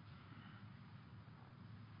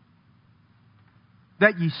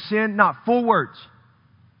 That ye sin not. 4 words.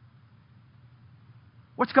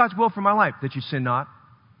 What's God's will for my life? That you sin not.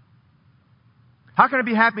 How can I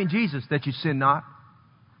be happy in Jesus? That you sin not.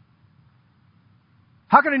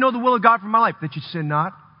 How can I know the will of God for my life? That you sin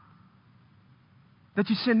not. That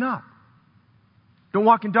you sin not. Don't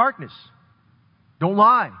walk in darkness. Don't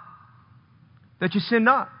lie. That you sin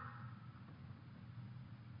not.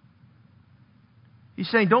 He's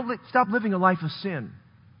saying, stop living a life of sin.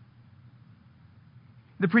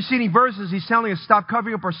 The preceding verses, he's telling us, stop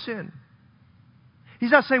covering up our sin.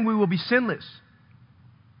 He's not saying we will be sinless.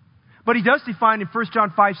 But he does define in 1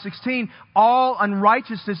 John 5:16, all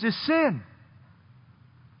unrighteousness is sin.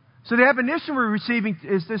 So the admonition we're receiving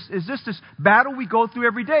is this battle we go through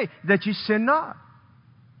every day, that you sin not.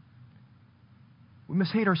 We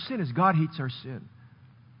must hate our sin as God hates our sin.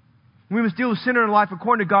 We must deal with sin in our life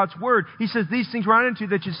according to God's Word. He says these things run into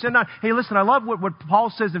that you sin not. Hey, listen, I love what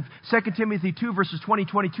Paul says in 2 Timothy 2 verses 20,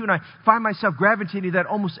 22, and I find myself gravitating to that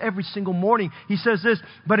almost every single morning. He says this,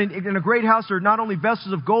 but in a great house there are not only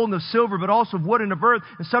vessels of gold and of silver, but also of wood and of earth,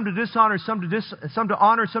 and some to dishonor, some to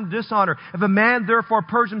honor, some to dishonor. If a man therefore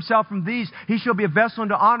purge himself from these, he shall be a vessel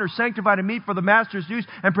unto honor, sanctified and meet for the master's use,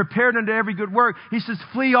 and prepared unto every good work. He says,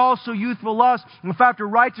 flee also youthful lust, and after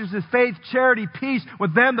righteousness, faith, charity, peace,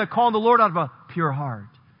 with them that call on the Lord out of a pure heart.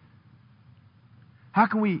 How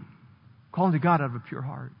can we call unto God out of a pure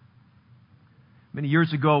heart? Many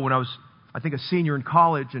years ago when I was, I think, a senior in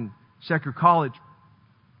college, in secular college,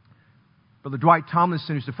 Brother Dwight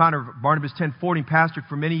Tomlinson, who's the founder of Barnabas 1040, pastored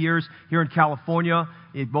for many years here in California,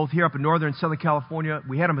 both here up in Northern and Southern California.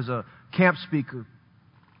 We had him as a camp speaker.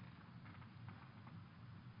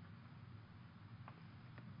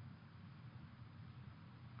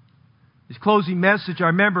 His closing message, I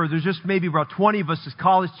remember there's just maybe about 20 of us as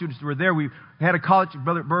college students who were there. We had a college,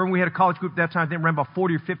 Brother Byrne, we had a college group at that time. I think around about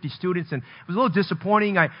 40 or 50 students, and it was a little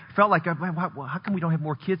disappointing. I felt like, how come we don't have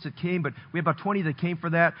more kids that came? But we had about 20 that came for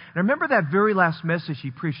that. And I remember that very last message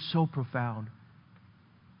he preached, so profound.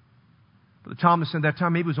 Brother Thomas at that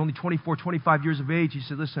time, maybe he was only 24, 25 years of age. He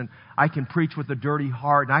said, listen, I can preach with a dirty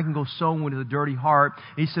heart, and I can go sow with a dirty heart.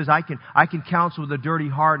 And he says, I can counsel with a dirty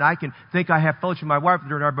heart, and I can think I have fellowship with my wife with a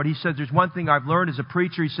dirty heart. But he says, there's one thing I've learned as a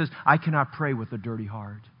preacher. He says, I cannot pray with a dirty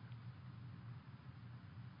heart.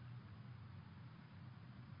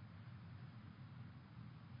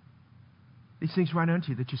 These things right unto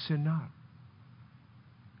you that you sin not.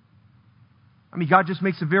 I mean, God just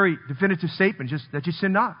makes a very definitive statement, just that you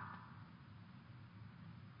sin not.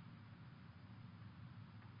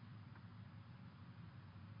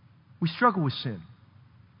 We struggle with sin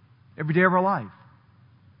every day of our life.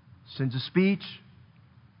 Sins of speech,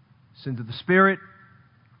 sins of the spirit,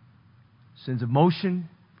 sins of motion.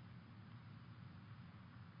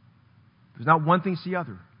 There's not one thing, it's the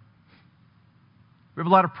other. We have a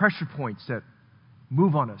lot of pressure points that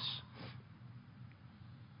move on us.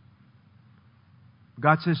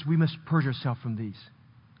 God says we must purge ourselves from these.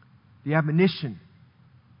 The admonition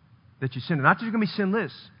that you sin. And not that you're going to be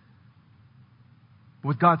sinless. But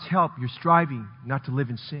with God's help, you're striving not to live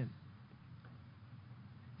in sin.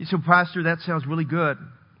 You say, Pastor, that sounds really good.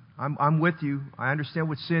 I'm with you. I understand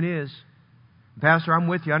what sin is. Pastor, I'm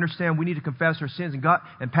with you. I understand we need to confess our sins.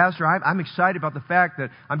 And Pastor, I'm excited about the fact that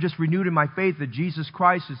I'm just renewed in my faith that Jesus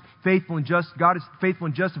Christ is faithful and just. God is faithful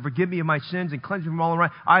and just to forgive me of my sins and cleanse me from all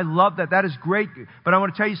unrighteousness. I love that. That is great. But I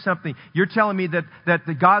want to tell you something. You're telling me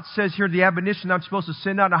that God says here in the admonition I'm supposed to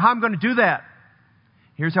sin not. Now, how am I going to do that?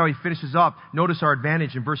 Here's how he finishes off. Notice our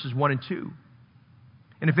advantage in verses 1 and 2.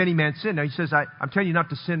 And if any man sin, now he says, I'm telling you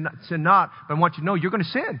not to sin not, but I want you to know you're going to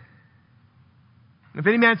sin. If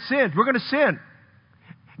any man sins, we're going to sin.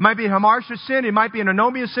 It might be a hamartia sin. It might be an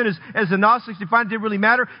anomia sin, as the Gnostics defined. It didn't really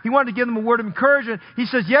matter. He wanted to give them a word of encouragement. He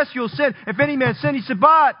says, yes, you'll sin. If any man sin, he said,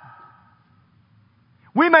 but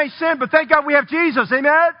we may sin, but thank God we have Jesus.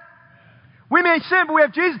 Amen? We may sin, but we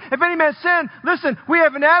have Jesus. If any man sin, listen, we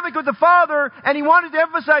have an advocate with the Father, and he wanted to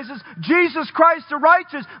emphasize this, Jesus Christ the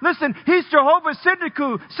righteous. Listen, he's Jehovah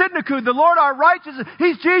Sidniku, the Lord our righteousness.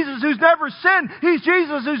 He's Jesus who's never sinned. He's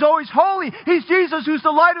Jesus who's always holy. He's Jesus who's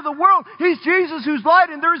the light of the world. He's Jesus who's light,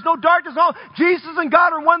 and there is no darkness at all. Jesus and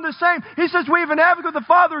God are one the same. He says we have an advocate with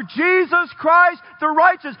the Father, Jesus Christ the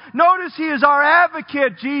righteous. Notice he is our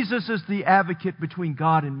advocate. Jesus is the advocate between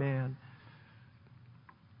God and man.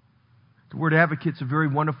 The word advocate is a very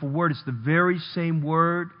wonderful word. It's the very same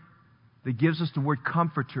word that gives us the word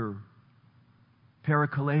comforter,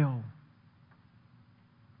 parakaleo,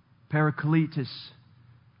 parakletos.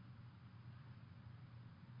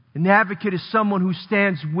 An advocate is someone who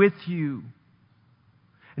stands with you.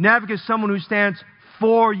 An advocate is someone who stands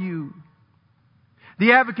for you.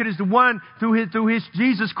 The advocate is the one through his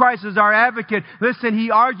Jesus Christ as our advocate. Listen, He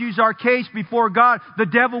argues our case before God. The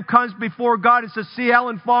devil comes before God and says, see,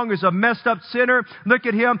 Alan Fong is a messed up sinner. Look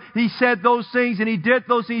at him. He said those things and he did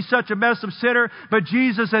those things. He's such a messed up sinner. But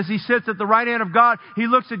Jesus, as He sits at the right hand of God, He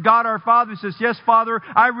looks at God our Father and says, yes, Father,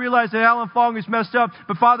 I realize that Alan Fong is messed up.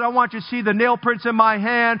 But Father, I want you to see the nail prints in my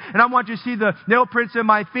hand. And I want you to see the nail prints in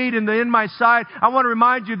my feet and in my side. I want to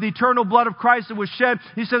remind you of the eternal blood of Christ that was shed.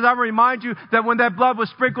 He says, I remind you that when that blood was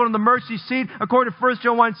sprinkled on the mercy seat, according to 1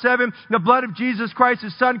 John 1:7, the blood of Jesus Christ,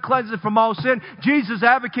 His Son, cleanses from all sin. Jesus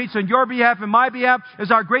advocates on your behalf and my behalf as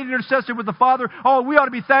our great intercessor with the Father. Oh, we ought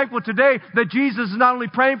to be thankful today that Jesus is not only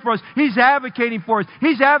praying for us, He's advocating for us.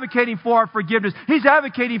 He's advocating for our forgiveness. He's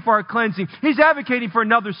advocating for our cleansing. He's advocating for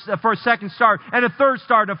a second start and a third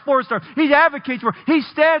start, a fourth start. He advocates for, He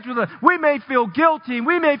stands with us. We may feel guilty, and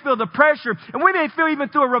we may feel the pressure, and we may feel even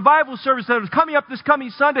through a revival service that is coming up this coming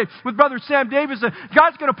Sunday with Brother Sam Davis, that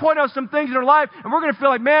God's going to point out some things in our life, and we're going to feel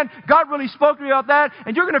like, man, God really spoke to me about that,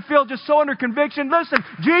 and you're going to feel just so under conviction. Listen,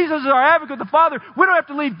 Jesus is our advocate, the Father. We don't have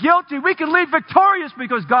to leave guilty. We can leave victorious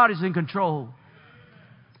because God is in control.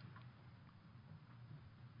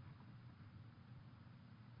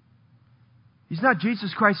 He's not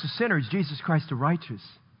Jesus Christ the sinner. He's Jesus Christ the righteous.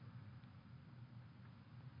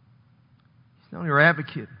 He's not only our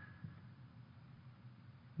advocate.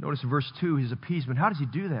 Notice in verse 2, His appeasement. How does He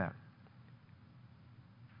do that?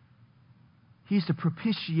 He's the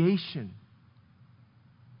propitiation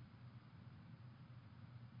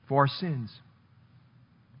for our sins.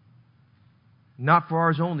 Not for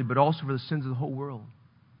ours only, but also for the sins of the whole world.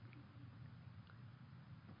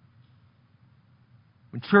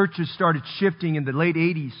 When churches started shifting in the late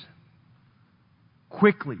 80s,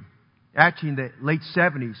 quickly, actually in the late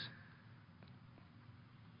 70s,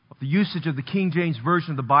 of the usage of the King James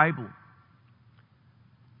Version of the Bible,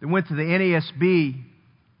 they went to the NASB.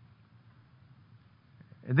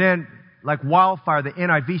 And then, like wildfire, the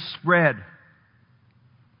NIV spread.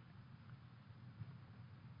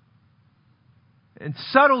 And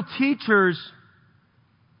subtle teachers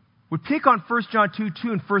would pick on 1 John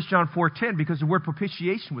 2:2 and 1 John 4:10 because the word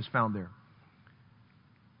propitiation was found there.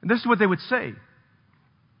 And this is what they would say.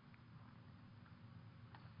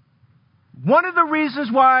 One of the reasons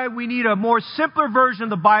why we need a more simpler version of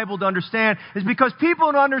the Bible to understand is because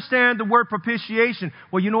people don't understand the word propitiation.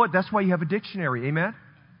 Well, you know what? That's why you have a dictionary. Amen?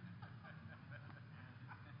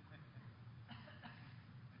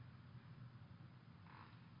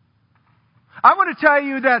 I want to tell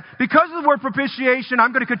you that because of the word propitiation,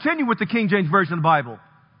 I'm going to continue with the King James Version of the Bible.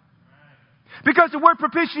 Because the word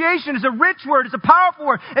propitiation is a rich word. It's a powerful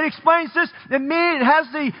word. It explains this. It has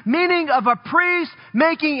the meaning of a priest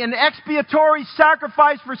making an expiatory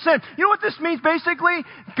sacrifice for sin. You know what this means basically?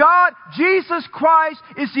 God, Jesus Christ,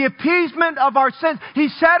 is the appeasement of our sins. He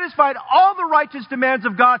satisfied all the righteous demands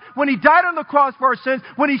of God when He died on the cross for our sins,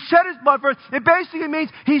 when He shed His blood for us. It basically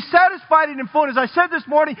means He satisfied it in full. And as I said this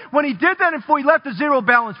morning, when He did that in full, He left a zero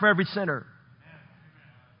balance for every sinner.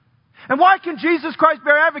 And why can Jesus Christ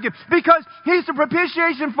bear advocate? Because He's the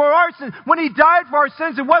propitiation for our sins. When He died for our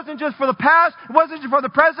sins, it wasn't just for the past, it wasn't just for the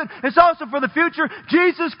present, it's also for the future.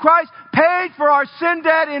 Jesus Christ paid for our sin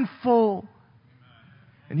debt in full.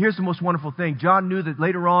 And here's the most wonderful thing. God knew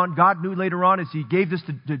later on, as He gave this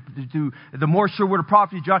to the more sure word of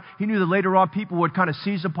prophecy, John, He knew that later on people would kind of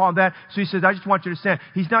seize upon that. So He says, I just want you to understand,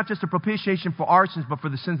 He's not just a propitiation for our sins, but for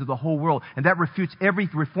the sins of the whole world. And that refutes every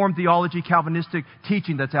Reformed theology, Calvinistic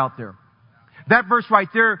teaching that's out there. That verse right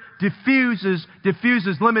there diffuses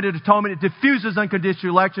limited atonement. It diffuses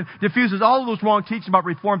unconditional election. Diffuses all of those wrong teachings about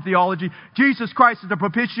Reformed theology. Jesus Christ is the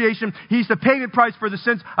propitiation. He's the payment price for the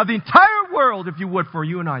sins of the entire world, if you would, for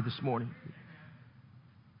you and I this morning.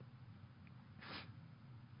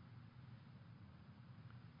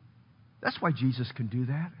 That's why Jesus can do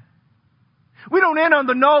that. We don't end on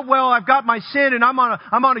the note, well, I've got my sin and I'm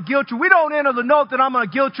on a guilt trip. We don't end on the note that I'm on a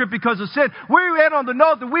guilt trip because of sin. We end on the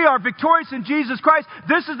note that we are victorious in Jesus Christ.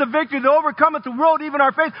 This is the victory that overcometh the world, even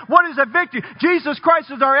our faith. What is that victory? Jesus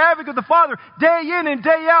Christ is our advocate, the Father. Day in and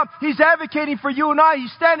day out, He's advocating for you and I.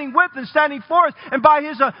 He's standing with and standing for us. And by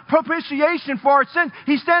His propitiation for our sins,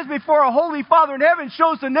 He stands before a holy Father in heaven,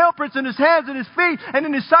 shows the nail prints in His hands and His feet and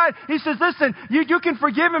in His side. He says, listen, you can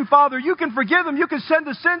forgive him, Father. You can forgive him. You can send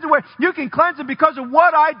the sins away. You can cleanse him because of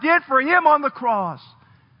what I did for him on the cross.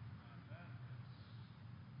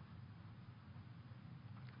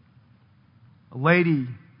 A lady,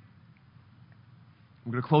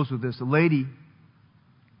 I'm going to close with this. A lady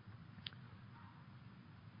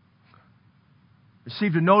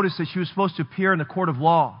received a notice that she was supposed to appear in the court of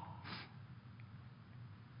law.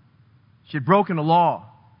 She had broken the law.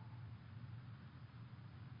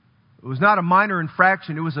 It was not a minor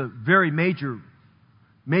infraction. It was a very major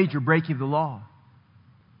breaking of the law.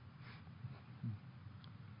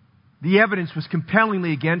 The evidence was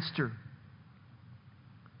compellingly against her.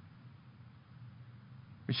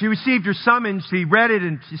 When she received her summons, she read it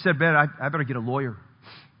and she said, "Ben, I better get a lawyer."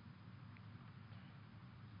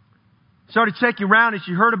 Started checking around and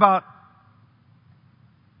she heard about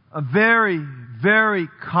a very, very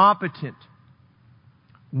competent,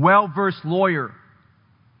 well-versed lawyer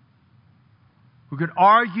who could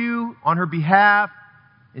argue on her behalf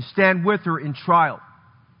and stand with her in trial.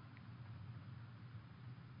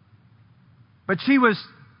 But she was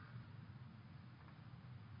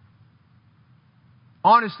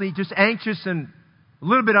honestly just anxious and a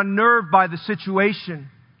little bit unnerved by the situation.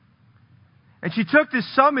 And she took this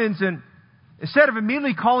summons and instead of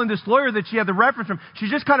immediately calling this lawyer that she had the reference from, she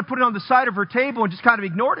just kind of put it on the side of her table and just kind of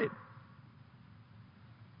ignored it.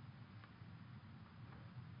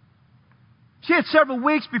 She had several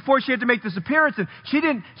weeks before she had to make this appearance, and she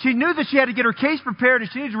knew that she had to get her case prepared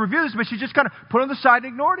and she needed to review this, but she just kind of put it on the side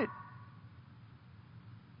and ignored it.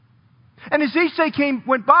 And as each day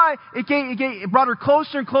went by, it brought her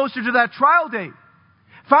closer and closer to that trial date.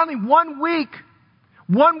 Finally, 1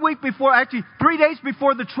 week before, actually 3 days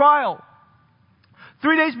before the trial,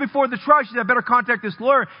 3 days before the trial, she said, "I better contact this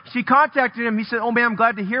lawyer." She contacted him. He said, "Oh, ma'am, I'm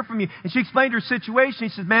glad to hear from you." And she explained her situation. He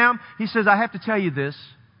said, "Ma'am," he says, "I have to tell you this.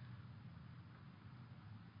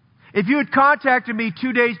 If you had contacted me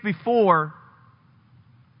 2 days before,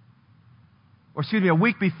 or excuse me, a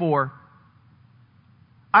week before,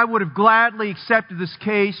 I would have gladly accepted this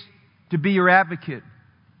case to be your advocate.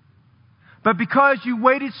 But because you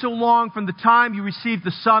waited so long from the time you received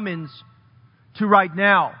the summons to right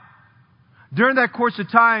now, during that course of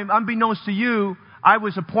time, unbeknownst to you, I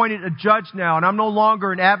was appointed a judge now, and I'm no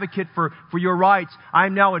longer an advocate for your rights. I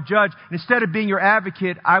am now a judge. And instead of being your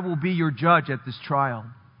advocate, I will be your judge at this trial."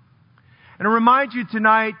 And I remind you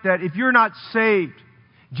tonight that if you're not saved,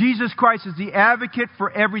 Jesus Christ is the advocate for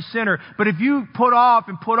every sinner. But if you put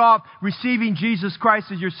off receiving Jesus Christ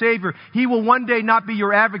as your Savior, He will one day not be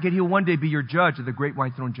your advocate. He will one day be your judge at the great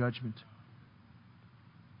white throne judgment.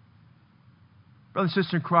 Brother and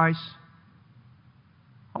sister in Christ,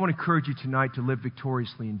 I want to encourage you tonight to live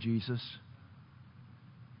victoriously in Jesus.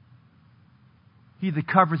 He that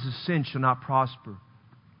covers his sin shall not prosper.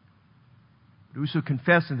 But whoso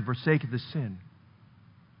confesseth and forsaketh his sin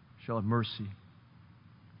shall have mercy.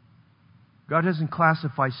 God doesn't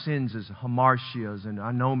classify sins as hamartias and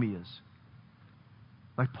anomias.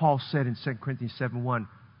 Like Paul said in 2 Corinthians 7:1,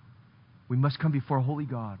 we must come before a holy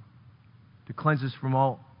God to cleanse us from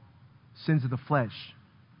all sins of the flesh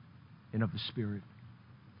and of the Spirit.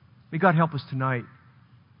 May God help us tonight.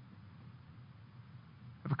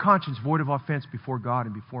 Have a conscience void of offense before God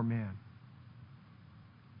and before man.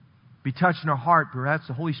 Be touched in our heart. Perhaps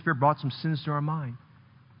the Holy Spirit brought some sins to our mind.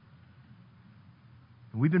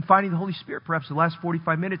 And we've been fighting the Holy Spirit perhaps the last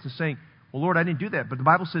 45 minutes and saying, "Well, Lord, I didn't do that." But the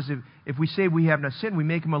Bible says if we say we have not sinned, we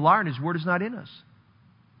make Him a liar and His word is not in us.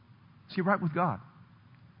 Let's get right with God.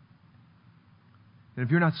 And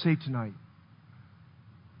if you're not saved tonight,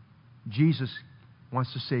 Jesus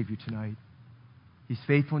wants to save you tonight. He's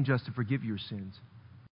faithful and just to forgive your sins.